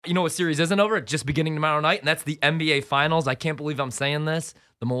you know what series isn't over? It's just beginning tomorrow night, and that's the NBA Finals. I can't believe I'm saying this.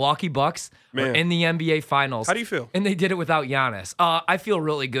 The Milwaukee Bucks are in the NBA Finals. How do you feel? And they did it without Giannis. I feel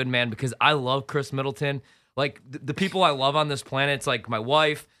really good, man, because I love Chris Middleton. Like, the people I love on this planet, it's like my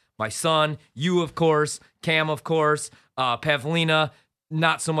wife, my son, you, of course, Cam, of course, Pavlina,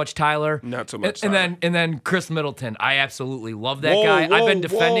 not so much Tyler. Not so much and Tyler. then Chris Middleton. I absolutely love that guy. I've been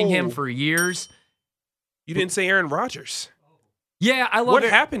defending him for years. You didn't say Aaron Rodgers. Yeah, I love What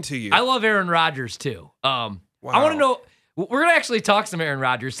happened to you? I love Aaron Rodgers, too. I want to know... We're going to actually talk some Aaron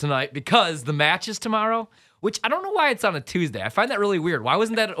Rodgers tonight because the match is tomorrow, which I don't know why it's on a Tuesday. I find that really weird. Why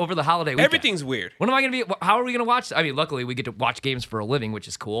wasn't that over the holiday weekend? Everything's weird. When am I going to be? How are we going to watch? I mean, luckily we get to watch games for a living, which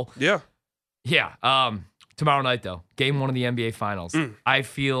is cool. Yeah. Yeah. Tomorrow night though, game 1 of the NBA Finals. I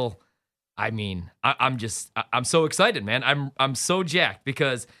feel. I mean, I'm so excited, man. I'm so jacked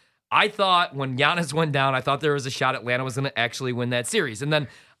because I thought when Giannis went down, I thought there was a shot Atlanta was going to actually win that series, and then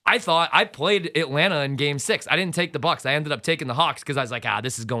I thought I played Atlanta in Game 6. I didn't take the Bucks. I ended up taking the Hawks because I was like,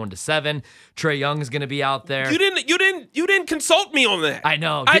 this is going to 7. Trae Young is going to be out there. You didn't consult me on that. I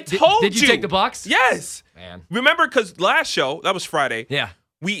know. I told you. Did you take the Bucks? Yes. Man. Remember, because last show, that was Friday. Yeah.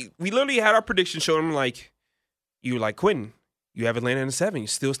 We literally had our prediction show. And I'm like, you were like, Quentin, you have Atlanta in a 7. You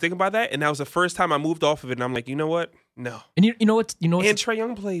still sticking by that? And that was the first time I moved off of it. And I'm like, you know what? No. And you know what? And Trae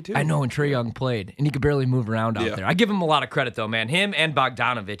Young played too. I know, and Trae Young played, and he could barely move around out there. I give him a lot of credit though, man. Him and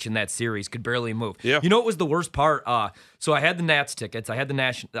Bogdanovich in that series could barely move. Yeah. You know what was the worst part? So I had the Nats tickets. I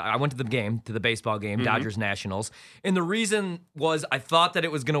went to the game, to the baseball game, Dodgers Nationals, and the reason was I thought that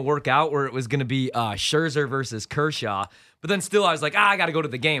it was going to work out where it was going to be Scherzer versus Kershaw, but then still I was like, I got to go to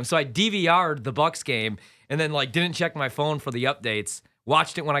the game. So I DVR'd the Bucks game, and then like didn't check my phone for the updates.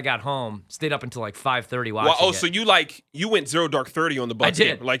 Watched it when I got home. Stayed up until like 5:30 watching it. So you went 0 dark 30 on the Bucks I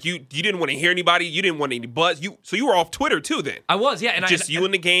did. game. Like you didn't want to hear anybody. You didn't want any buzz. So you were off Twitter too then. I was, yeah. And you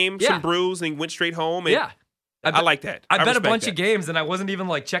in the game, some brews, and went straight home. And yeah. I like that. I bet a respect bunch that. of games, and I wasn't even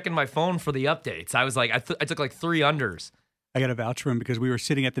like checking my phone for the updates. I was like, I took like 3 unders. I got to vouch for him because we were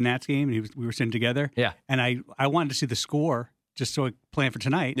sitting at the Nats game and we were sitting together. Yeah. And I wanted to see the score just so I plan for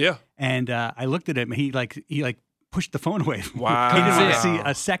tonight. Yeah. And I looked at him and he pushed the phone away. Wow. He didn't want to see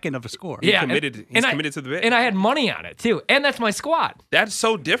a second of a score. He's Yeah. committed. He's committed to the bit. And I had money on it too. And that's my squad. That's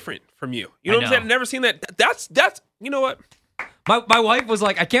so different from you. You know what I'm saying? I've never seen that. That's you know what? My wife was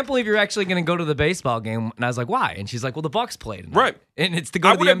like, I can't believe you're actually going to go to the baseball game. And I was like, why? And she's like, well, the Bucks played tonight. Right. And it's to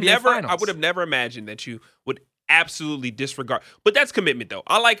go to the NBA Finals. I would have never imagined that you would absolutely disregard. But that's commitment, though.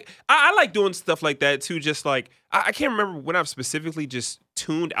 I like doing stuff like that too. Just like I can't remember when I've specifically just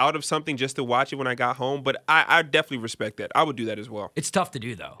tuned out of something just to watch it when I got home. But I definitely respect that. I would do that as well. It's tough to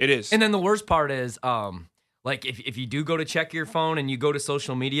do though. It is. And then the worst part is, like if you do go to check your phone and you go to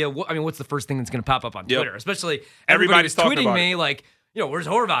social media, what's the first thing that's going to pop up on Twitter? Especially Everybody's talking tweeting about me it. like, where's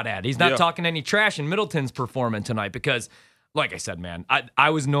Horvath at? He's not talking any trash, and Middleton's performing tonight because, like I said, man, I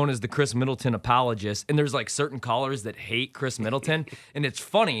was known as the Chris Middleton apologist, and there's like certain callers that hate Chris Middleton, and it's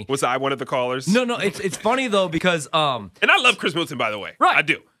funny. Was I one of the callers? No, it's funny though because and I love Chris Middleton, by the way. right, I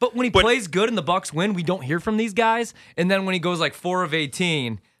do. But when he plays good and the Bucks win, we don't hear from these guys, and then when he goes like 4 of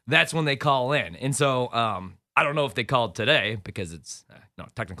 18, that's when they call in, and so I don't know if they called today because it's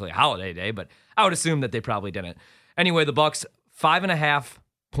technically a holiday day, but I would assume that they probably didn't. Anyway, the Bucks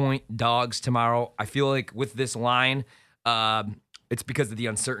 5.5-point dogs tomorrow. I feel like with this line, it's because of the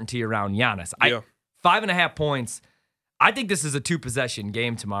uncertainty around Giannis. 5.5 points. I think this is a 2-possession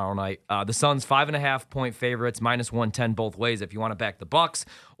game tomorrow night. The Suns 5.5-point favorites, -110 both ways. If you want to back the Bucks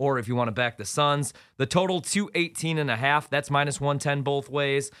or if you want to back the Suns, the total 218.5. That's -110 both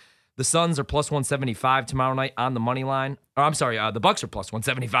ways. The Suns are +175 tomorrow night on the money line. Or I'm sorry, the Bucks are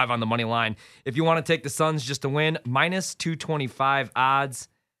 +175 on the money line. If you want to take the Suns just to win, -225 odds.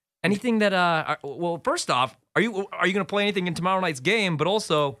 Anything that first off, are you going to play anything in tomorrow night's game? But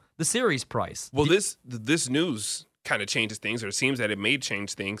also the series price. Well, this news kind of changes things, or it seems that it may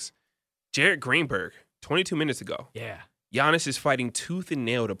change things. Jared Greenberg, 22 minutes ago. Yeah. Giannis is fighting tooth and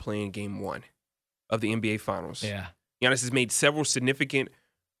nail to play in Game 1 of the NBA Finals. Yeah. Giannis has made significant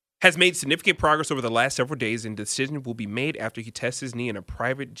progress over the last several days, and the decision will be made after he tests his knee in a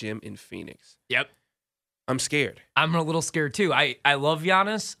private gym in Phoenix. Yep. I'm scared. I'm a little scared too. I love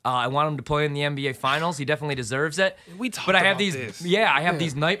Giannis. I want him to play in the NBA Finals. He definitely deserves it. We talked but I have about these, this. I have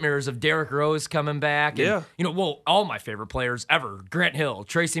these nightmares of Derrick Rose coming back. And, all my favorite players ever: Grant Hill,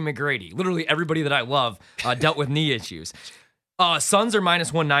 Tracy McGrady, literally everybody that I love dealt with knee issues. Suns are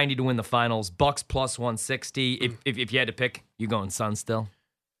 -190 to win the Finals. Bucks +160. If you had to pick, you going Suns still?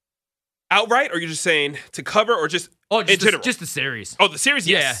 Outright, or you're just saying to cover, or just Oh, in general. just the series. Oh, the series?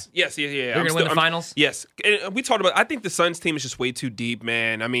 Yes. Yeah. Yes. They're going to win the finals? Yes. And we talked about, I think the Suns team is just way too deep,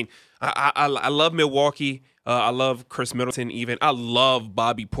 man. I mean, I love Milwaukee. I love Chris Middleton even. I love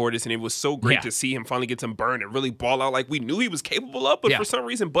Bobby Portis, and it was so great to see him finally get some burn and really ball out like we knew he was capable of, but for some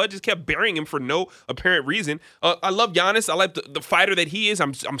reason, Bud just kept burying him for no apparent reason. I love Giannis. I like the fighter that he is.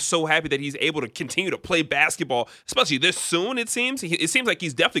 I'm so happy that he's able to continue to play basketball, especially this soon, it seems. It seems like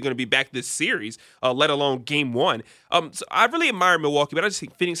he's definitely going to be back this series, let alone game one. So I really admire Milwaukee, but I just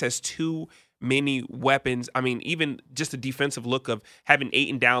think Phoenix has too many weapons. I mean, even just a defensive look of having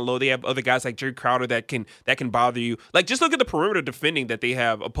Ayton down low. They have other guys like Jerry Crowder that can bother you. Like, just look at the perimeter defending that they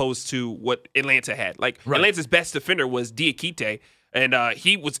have opposed to what Atlanta had. Like, Atlanta's best defender was Diakite, and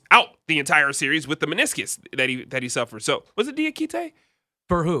he was out the entire series with the meniscus that he suffered. So, was it Diakite?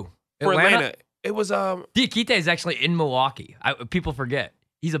 For who? For Atlanta. It was Diakite is actually in Milwaukee. People forget.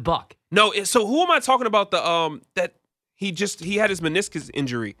 He's a Buck. No, so who am I talking about? That he had his meniscus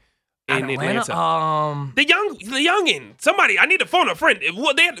injury. In Atlanta. The youngin. Somebody, I need to phone a friend.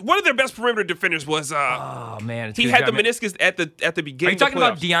 One of their best perimeter defenders was oh man, he had the meniscus at the beginning. Are you talking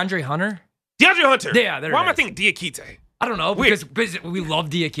about DeAndre Hunter? DeAndre Hunter. Yeah, why am I thinking Diakite? I don't know, because we love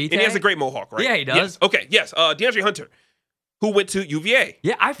Diakite. And he has a great mohawk, right? Yeah, he does. Yes. Okay, yes. DeAndre Hunter, who went to UVA.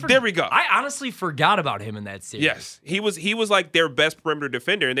 Yeah, there we go. I honestly forgot about him in that series. Yes, he was like their best perimeter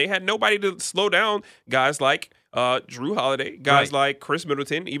defender, and they had nobody to slow down guys like Drew Holiday, guys like Chris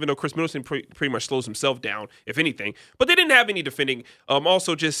Middleton, even though Chris Middleton pretty much slows himself down, if anything. But they didn't have any defending.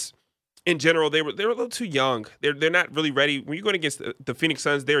 Also, just in general, they were a little too young. They're not really ready. When you're going against the Phoenix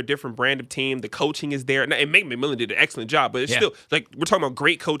Suns, they're a different brand of team. The coaching is there. And Mike McMillan did an excellent job, but it's still, like, we're talking about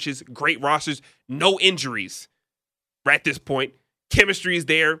great coaches, great rosters, no injuries at this point. Chemistry is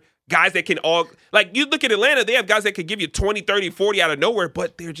there. Guys that can all, like, you look at Atlanta, they have guys that can give you 20, 30, 40 out of nowhere,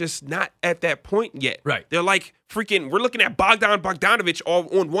 but they're just not at that point yet. Right. They're like freaking, we're looking at Bogdanovich all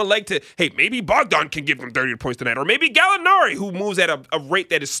on one leg to, hey, maybe Bogdan can give them 30 points tonight, or maybe Gallinari, who moves at a rate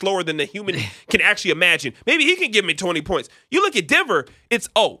that is slower than the human can actually imagine. Maybe he can give me 20 points. You look at Denver, it's,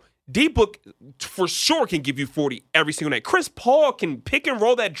 D-Book for sure can give you 40 every single night. Chris Paul can pick and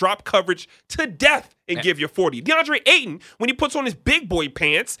roll that drop coverage to death and give you 40. DeAndre Ayton, when he puts on his big boy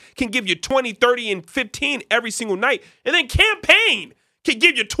pants, can give you 20, 30, and 15 every single night. And then Cam Payne can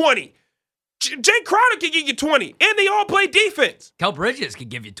give you 20. Jay Crowder can give you 20. And they all play defense. Mikal Bridges can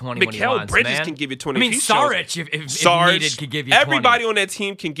give you 20 when he Mikal wants, Bridges man. can give you 20. I mean, Saric, if needed, could give you 20. Everybody on that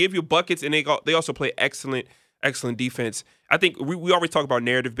team can give you buckets, and they also play excellent defense. I think we always talk about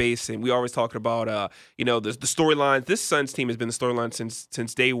narrative base, and we always talk about the storylines. This Suns team has been the storyline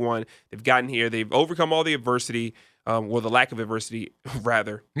since day one. They've gotten here. They've overcome all the adversity, or the lack of adversity,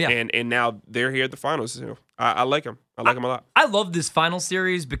 rather. Yeah. And now they're here at the finals. I like them. I like them a lot. I love this final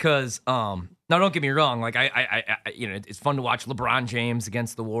series because now don't get me wrong. Like I it's fun to watch LeBron James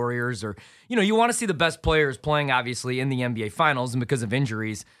against the Warriors, or you want to see the best players playing obviously in the NBA Finals, and because of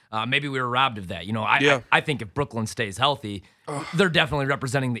injuries, maybe we were robbed of that. I think if Brooklyn stays healthy, they're definitely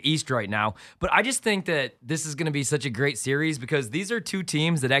representing the East right now. But I just think that this is going to be such a great series because these are two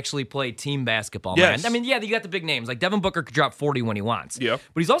teams that actually play team basketball. Yes. Man. I mean, you got the big names like Devin Booker could drop 40 when he wants. Yeah.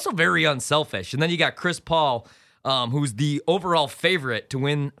 But he's also very unselfish. And then you got Chris Paul, who's the overall favorite to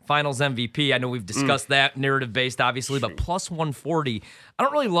win Finals MVP. I know we've discussed that, narrative-based, obviously, but plus 140. I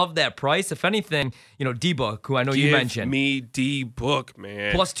don't really love that price. If anything, D-Book, who I know you mentioned. Give me D-Book,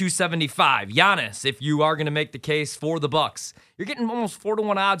 man. Plus 275. Giannis, if you are going to make the case for the Bucks. You're getting almost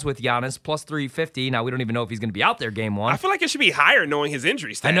 4-1 odds with Giannis, plus 350. Now, we don't even know if he's going to be out there game one. I feel like it should be higher knowing his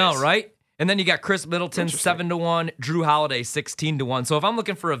injury status. I know, right? And then you got Chris Middleton, 7-1. Drew Holiday, 16-1. So if I'm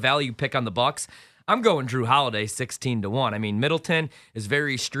looking for a value pick on the Bucks, I'm going Drew Holiday 16-1. I mean, Middleton is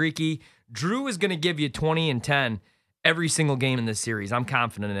very streaky. Drew is going to give you 20 and 10 every single game in this series. I'm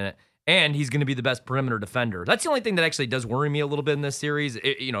confident in it. And he's going to be the best perimeter defender. That's the only thing that actually does worry me a little bit in this series,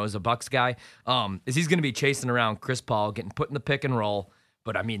 as a Bucks guy, is he's going to be chasing around Chris Paul, getting put in the pick and roll.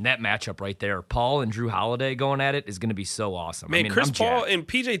 But, I mean, that matchup right there, Paul and Drew Holiday going at it is going to be so awesome. Man, Chris Paul and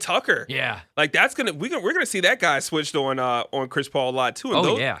PJ Tucker. Yeah. Like, that's going to we're going to see that guy switched on Chris Paul a lot, too.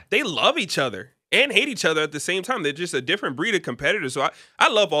 And they love each other and hate each other at the same time. They're just a different breed of competitors. So I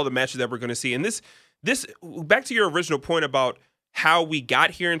love all the matches that we're going to see. And this back to your original point about how we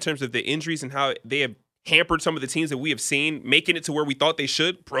got here in terms of the injuries and how they have hampered some of the teams that we have seen, making it to where we thought they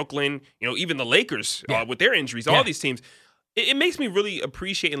should. Brooklyn, even the Lakers with their injuries, all these teams. It makes me really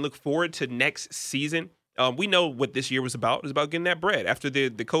appreciate and look forward to next season. We know what this year was about. It was about getting that bread. After the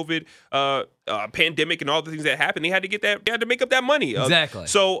COVID pandemic and all the things that happened, they had to get that. They had to make up that money. Exactly.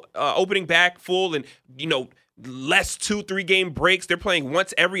 So opening back full and less 2-3 game breaks. They're playing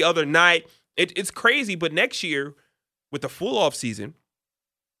once every other night. It's crazy. But next year, with a full off season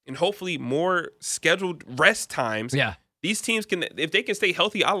and hopefully more scheduled rest times. Yeah. These teams can, if they can stay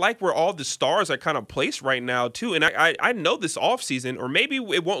healthy, I like where all the stars are kind of placed right now too. And I know this offseason, or maybe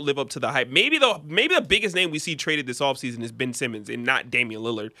it won't live up to the hype. Maybe the biggest name we see traded this offseason is Ben Simmons and not Damian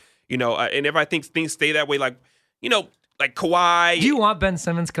Lillard. And if I think things stay that way, like Kawhi. Do you want Ben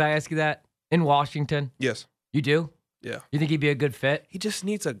Simmons? Could I ask you that in Washington? Yes. You do? Yeah. You think he'd be a good fit? He just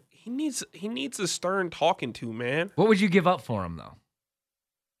needs a stern talking to, man. What would you give up for him though?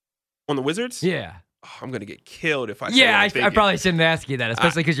 On the Wizards? Yeah. Oh, I'm gonna get killed if I. Yeah, I probably shouldn't ask you that,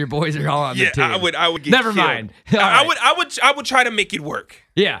 especially because your boys are all on the team. I would get Never killed. mind. I would try to make it work.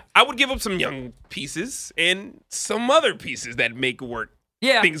 Yeah. I would give up some young pieces and some other pieces that make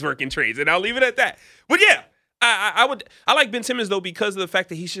things work in trades, and I'll leave it at that. But yeah, I like Ben Simmons though because of the fact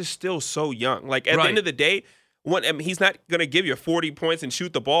that he's just still so young. Like at the end of the day, he's not gonna give you 40 points and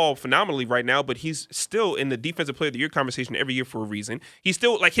shoot the ball phenomenally right now, but he's still in the Defensive Player of the Year conversation every year for a reason. He's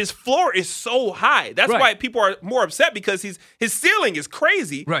still like his floor is so high. That's why people are more upset because his ceiling is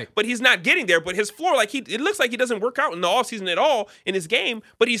crazy, right? But he's not getting there. But his floor, it looks like he doesn't work out in the offseason at all in his game,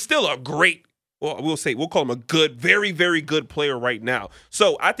 but he's still a great. Well, we'll call him a good, very, very good player right now.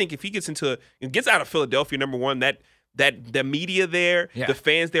 So I think if he gets out of Philadelphia, number one, that the media there, the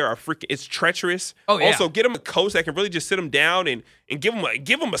fans there are freaking. It's treacherous. Oh yeah. Also, get him a coach that can really just sit him down and give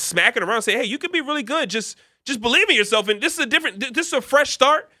him a smacking around. And say, hey, you could be really good. Just believe in yourself. And this is a fresh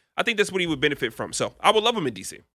start. I think that's what he would benefit from. So I would love him in DC.